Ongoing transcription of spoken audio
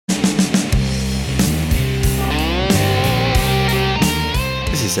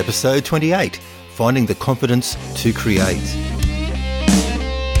is episode 28, Finding the Confidence to Create.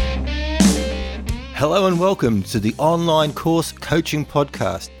 Hello and welcome to the Online Course Coaching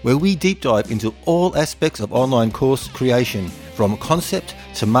Podcast, where we deep dive into all aspects of online course creation, from concept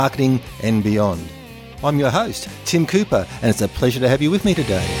to marketing and beyond. I'm your host, Tim Cooper, and it's a pleasure to have you with me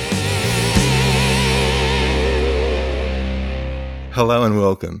today. Hello and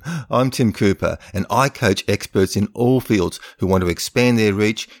welcome. I'm Tim Cooper, and I coach experts in all fields who want to expand their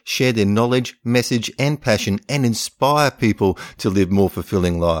reach, share their knowledge, message and passion, and inspire people to live more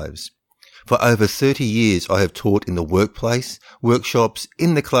fulfilling lives. For over 30 years, I have taught in the workplace, workshops,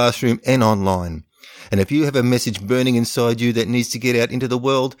 in the classroom and online. And if you have a message burning inside you that needs to get out into the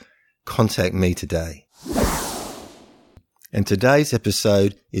world, contact me today. And today's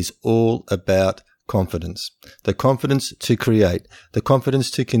episode is all about confidence. The confidence to create, the confidence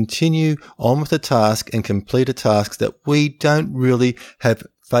to continue on with a task and complete a task that we don't really have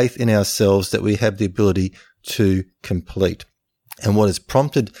faith in ourselves that we have the ability to complete. And what has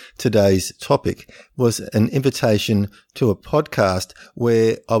prompted today's topic was an invitation to a podcast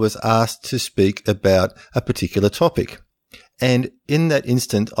where I was asked to speak about a particular topic. And in that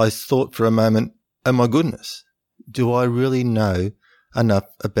instant, I thought for a moment, oh my goodness, do I really know enough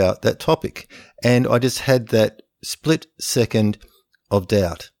about that topic? And I just had that split second of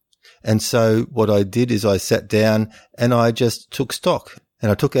doubt. And so what I did is I sat down and I just took stock,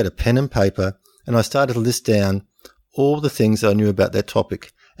 and I took out a pen and paper and I started to list down all the things I knew about that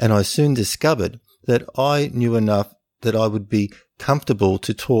topic. And I soon discovered that I knew enough that I would be comfortable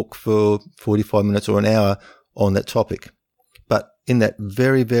to talk for 45 minutes or an hour on that topic. But in that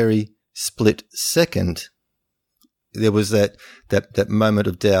very, very split second, there was that moment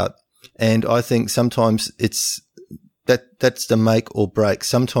of doubt. And I think sometimes it's that's the make or break.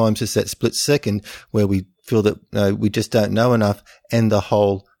 Sometimes it's that split second where we feel that we just don't know enough and the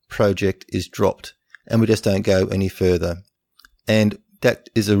whole project is dropped and we just don't go any further. And that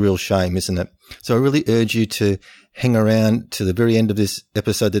is a real shame, isn't it? So I really urge you to hang around to the very end of this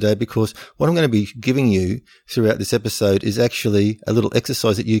episode today, because what I'm going to be giving you throughout this episode is actually a little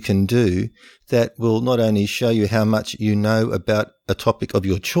exercise that you can do that will not only show you how much you know about a topic of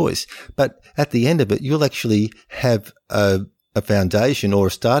your choice, but at the end of it, you'll actually have a foundation or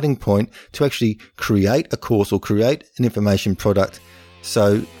a starting point to actually create a course or create an information product.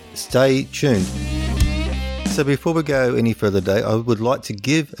 So stay tuned. So before we go any further today, I would like to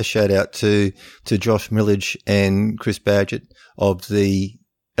give a shout out to Josh Millage and Chris Badgett of the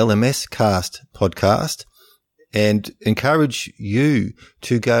LMS Cast podcast, and encourage you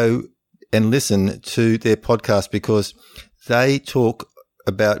to go and listen to their podcast, because they talk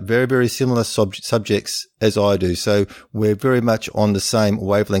about very, very similar subjects as I do. So we're very much on the same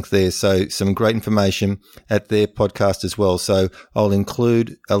wavelength there. So some great information at their podcast as well. So I'll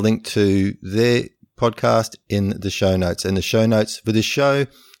include a link to their podcast in the show notes. And the show notes for this show,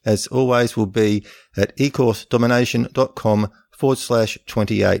 as always, will be at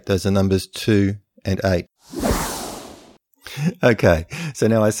ecoursedomination.com/28. Those are numbers 2 and 8. Okay, so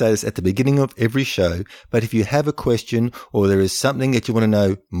now I say this at the beginning of every show, but if you have a question or there is something that you want to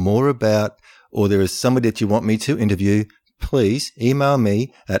know more about, or there is somebody that you want me to interview, please email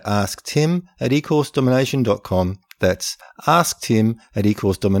me at asktim@ecoursedomination.com. That's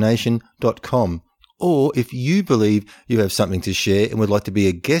asktim@ecoursedomination.com. Or if you believe you have something to share and would like to be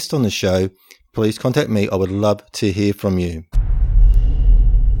a guest on the show, please contact me. I would love to hear from you.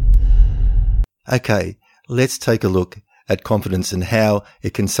 Okay, let's take a look at confidence and how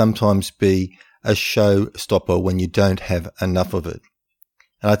it can sometimes be a showstopper when you don't have enough of it.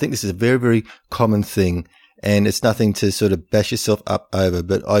 And I think this is a very, very common thing, and it's nothing to sort of bash yourself up over,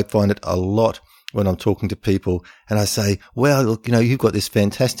 but I find it a lot when I'm talking to people and I say, well, look, you've got this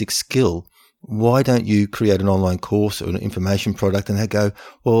fantastic skill. Why don't you create an online course or an information product? And they go,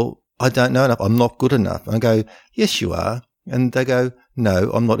 well, I don't know enough. I'm not good enough. And I go, yes, you are. And they go,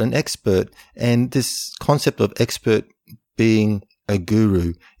 no, I'm not an expert. And this concept of expert being a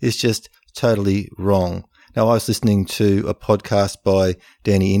guru is just totally wrong. Now, I was listening to a podcast by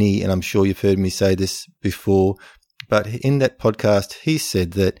Danny Iny, and I'm sure you've heard me say this before, but in that podcast, he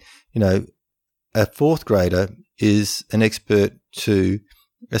said that, a fourth grader is an expert to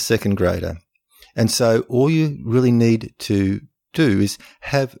a second grader. And so all you really need to do is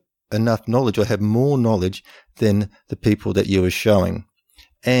have enough knowledge, or have more knowledge than the people that you are showing.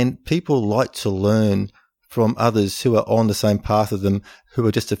 And people like to learn from others who are on the same path of them, who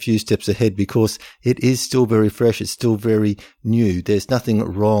are just a few steps ahead, because it is still very fresh. It's still very new. There's nothing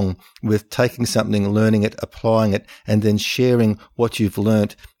wrong with taking something, learning it, applying it, and then sharing what you've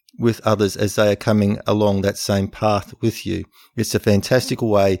learnt with others as they are coming along that same path with you. It's a fantastic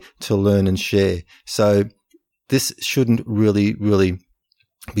way to learn and share. So this shouldn't really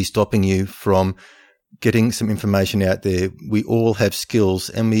be stopping you from getting some information out there. We all have skills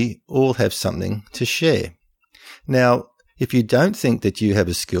and we all have something to share. Now, if you don't think that you have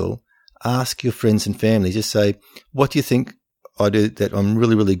a skill, ask your friends and family. Just say, what do you think I do that I'm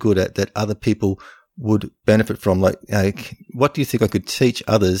really good at that other people would benefit from? Like, what do you think I could teach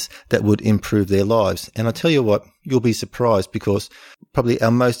others that would improve their lives? And I tell you what, you'll be surprised, because probably our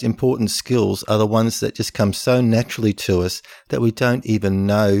most important skills are the ones that just come so naturally to us that we don't even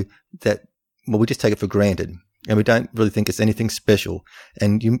know that, well, we just take it for granted and we don't really think it's anything special.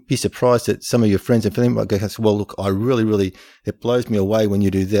 And you'd be surprised that some of your friends and family might go, well, look, I really, it blows me away when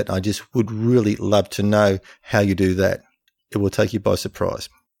you do that. I just would really love to know how you do that. It will take you by surprise.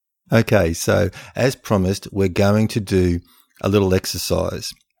 Okay, so as promised, we're going to do a little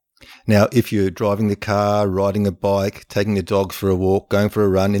exercise. Now, if you're driving the car, riding a bike, taking the dogs for a walk, going for a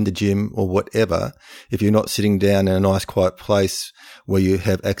run in the gym or whatever, if you're not sitting down in a nice quiet place where you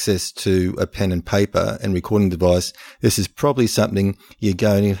have access to a pen and paper and recording device, this is probably something you're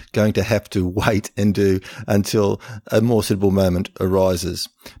going to have to wait and do until a more suitable moment arises.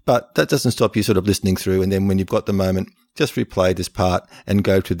 But that doesn't stop you sort of listening through, and then when you've got the moment, just replay this part and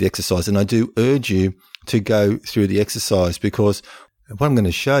go through the exercise. And I do urge you to go through the exercise, because what I'm going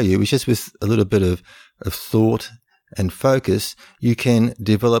to show you is just with a little bit of thought and focus, you can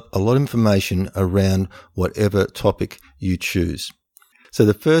develop a lot of information around whatever topic you choose. So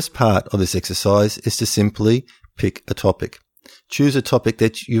the first part of this exercise is to simply pick a topic. Choose a topic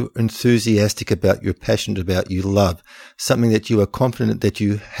that you're enthusiastic about, you're passionate about, you love, something that you are confident that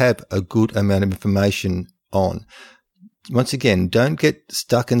you have a good amount of information on. Once again, don't get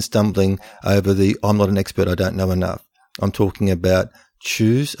stuck and stumbling over the I'm not an expert, I don't know enough. I'm talking about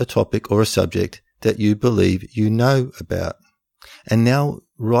choose a topic or a subject that you believe you know about. And now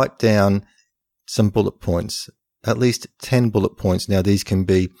write down some bullet points, at least 10 bullet points. Now, these can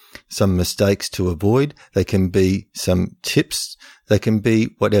be some mistakes to avoid. They can be some tips. They can be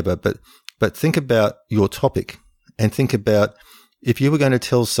whatever. But think about your topic and think about if you were going to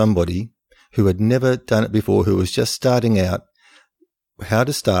tell somebody who had never done it before, who was just starting out, how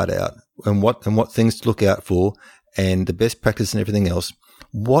to start out and what things to look out for and the best practice and everything else,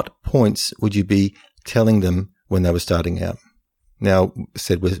 what points would you be telling them when they were starting out? Now,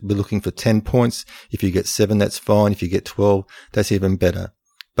 said we're looking for 10 points. If you get 7, that's fine. If you get 12, that's even better.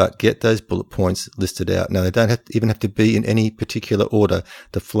 But get those bullet points listed out. Now, they don't even have to be in any particular order.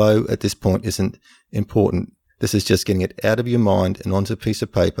 The flow at this point isn't important. This is just getting it out of your mind and onto a piece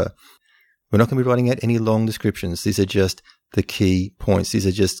of paper. We're not going to be writing out any long descriptions. These are just the key points. These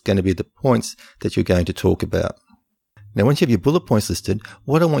are just going to be the points that you're going to talk about. Now, once you have your bullet points listed,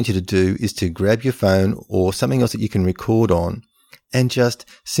 what I want you to do is to grab your phone or something else that you can record on and just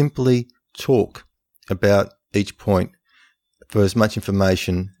simply talk about each point for as much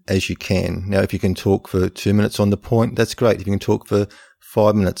information as you can. Now, if you can talk for 2 minutes on the point, that's great. If you can talk for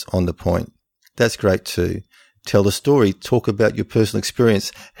 5 minutes on the point, that's great too. Tell the story. Talk about your personal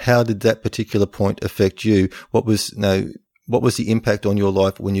experience. How did that particular point affect you? What was the impact on your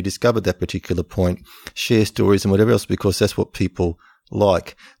life when you discovered that particular point? Share stories and whatever else, because that's what people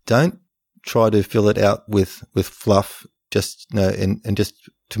like. Don't try to fill it out with fluff, and just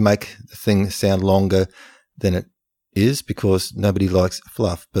to make the thing sound longer than it is, because nobody likes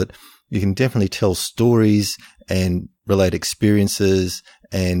fluff. But you can definitely tell stories and relate experiences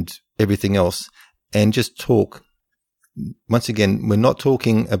and everything else, and just talk. Once again, we're not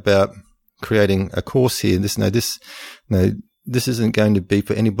talking about creating a course here. This isn't going to be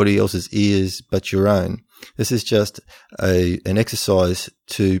for anybody else's ears but your own. This is just an exercise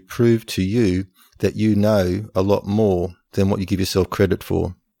to prove to you that you know a lot more than what you give yourself credit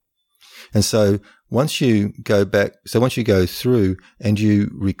for. And so once you go through and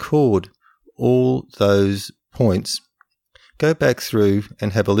you record all those points, go back through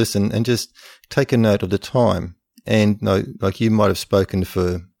and have a listen and just take a note of the time. And like you might have spoken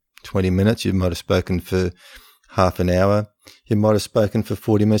for 20 minutes, you might have spoken for half an hour, you might have spoken for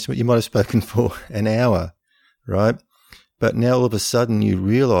 40 minutes, but you might have spoken for an hour, right? But now all of a sudden you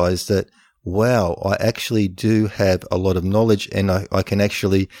realize that, wow, I actually do have a lot of knowledge and I can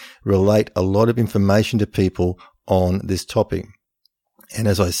actually relate a lot of information to people on this topic. And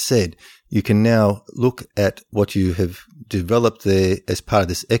as I said, you can now look at what you have developed there as part of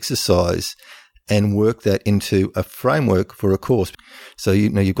this exercise and work that into a framework for a course. So,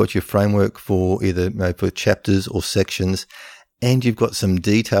 you've got your framework for either for chapters or sections, and you've got some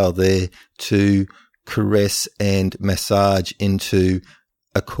detail there to caress and massage into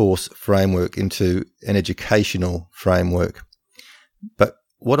a course framework into an educational framework. But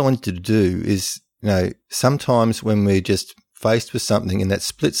what I wanted to do is, sometimes when we're just faced with something in that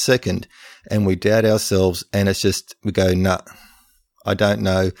split second and we doubt ourselves and we go, nah, I don't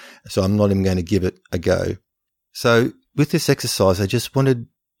know, so I'm not even going to give it a go. So with this exercise, I just wanted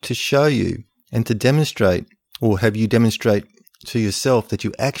to show you and to demonstrate, or have you demonstrate to yourself, that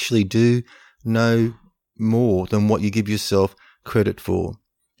you actually do know more than what you give yourself credit for,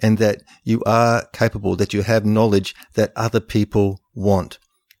 and that you are capable, that you have knowledge that other people want.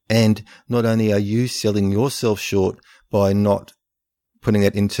 And not only are you selling yourself short by not putting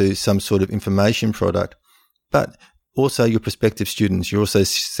it into some sort of information product, but also your prospective students, you're also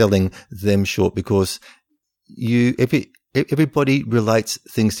selling them short, because everybody relates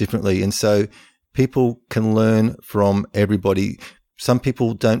things differently. And so people can learn from everybody. Some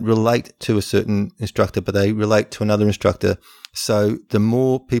people don't relate to a certain instructor, but they relate to another instructor. So the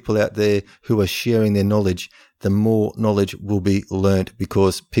more people out there who are sharing their knowledge, the more knowledge will be learnt,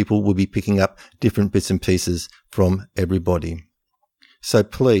 because people will be picking up different bits and pieces from everybody. So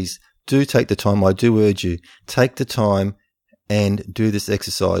please do take the time. I do urge you, take the time and do this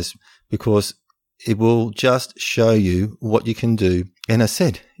exercise, because it will just show you what you can do. And I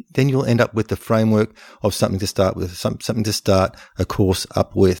said, then you'll end up with the framework of something to start with, something to start a course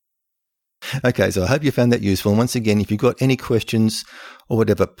up with. Okay, so I hope you found that useful. And once again, if you've got any questions or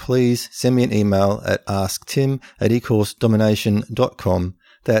whatever, please send me an email at asktim@ecoursedomination.com.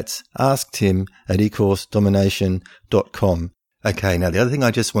 That's asktim@ecoursedomination.com. Okay, now the other thing I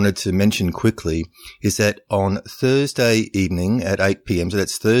just wanted to mention quickly is that on Thursday evening at 8 p.m, so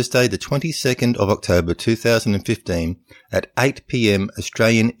that's Thursday the 22nd of October 2015 at 8 p.m.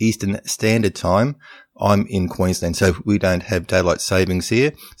 Australian Eastern Standard Time. I'm in Queensland, so we don't have daylight savings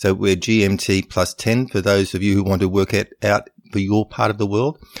here. So we're GMT plus 10 for those of you who want to work it out for your part of the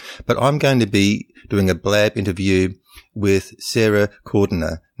world. But I'm going to be doing a Blab interview with Sarah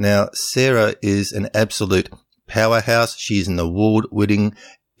Cordiner. Now, Sarah is an absolute powerhouse. She's an award-winning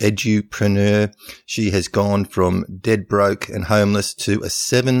edupreneur. She has gone from dead broke and homeless to a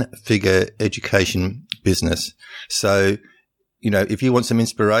 7-figure education business. So, if you want some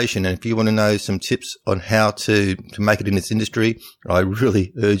inspiration and if you want to know some tips on how to make it in this industry, I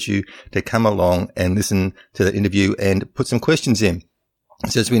really urge you to come along and listen to the interview and put some questions in.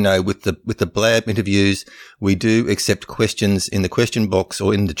 So as we know, with the Blab interviews, we do accept questions in the question box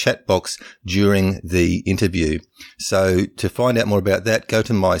or in the chat box during the interview. So to find out more about that, go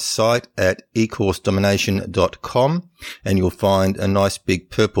to my site at ecoursedomination.com and you'll find a nice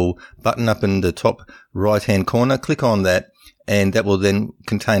big purple button up in the top right-hand corner. Click on that, and that will then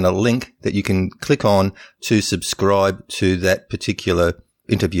contain a link that you can click on to subscribe to that particular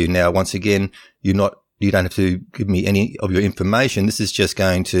interview. Now, once again, you don't have to give me any of your information. This is just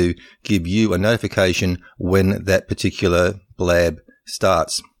going to give you a notification when that particular Blab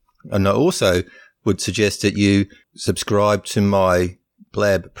starts. And I also would suggest that you subscribe to my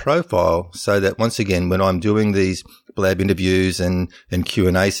Blab profile so that once again, when I'm doing these Blab interviews and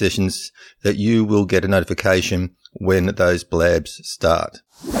Q&A sessions, that you will get a notification when those Blabs start.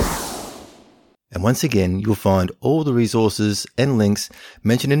 And once again, you'll find all the resources and links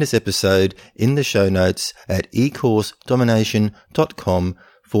mentioned in this episode in the show notes at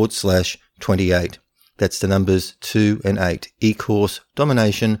ecoursedomination.com/28. That's the numbers 2 and 8,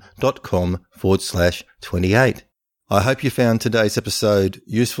 ecoursedomination.com/28. I hope you found today's episode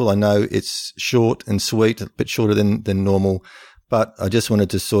useful. I know it's short and sweet, a bit shorter than normal, but I just wanted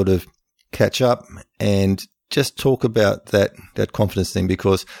to sort of catch up and just talk about that confidence thing,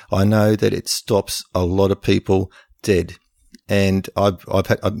 because I know that it stops a lot of people dead. And I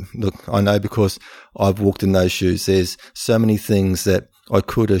know because I've walked in those shoes. There's so many things that I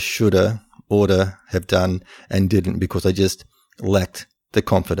coulda, shoulda, oughta have done and didn't because I just lacked the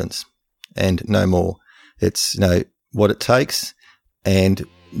confidence, and no more. It's, what it takes, and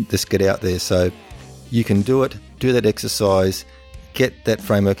just get out there. So you can do it, do that exercise, get that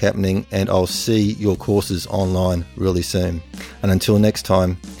framework happening, and I'll see your courses online really soon. And until next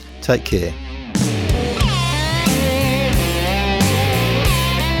time, take care.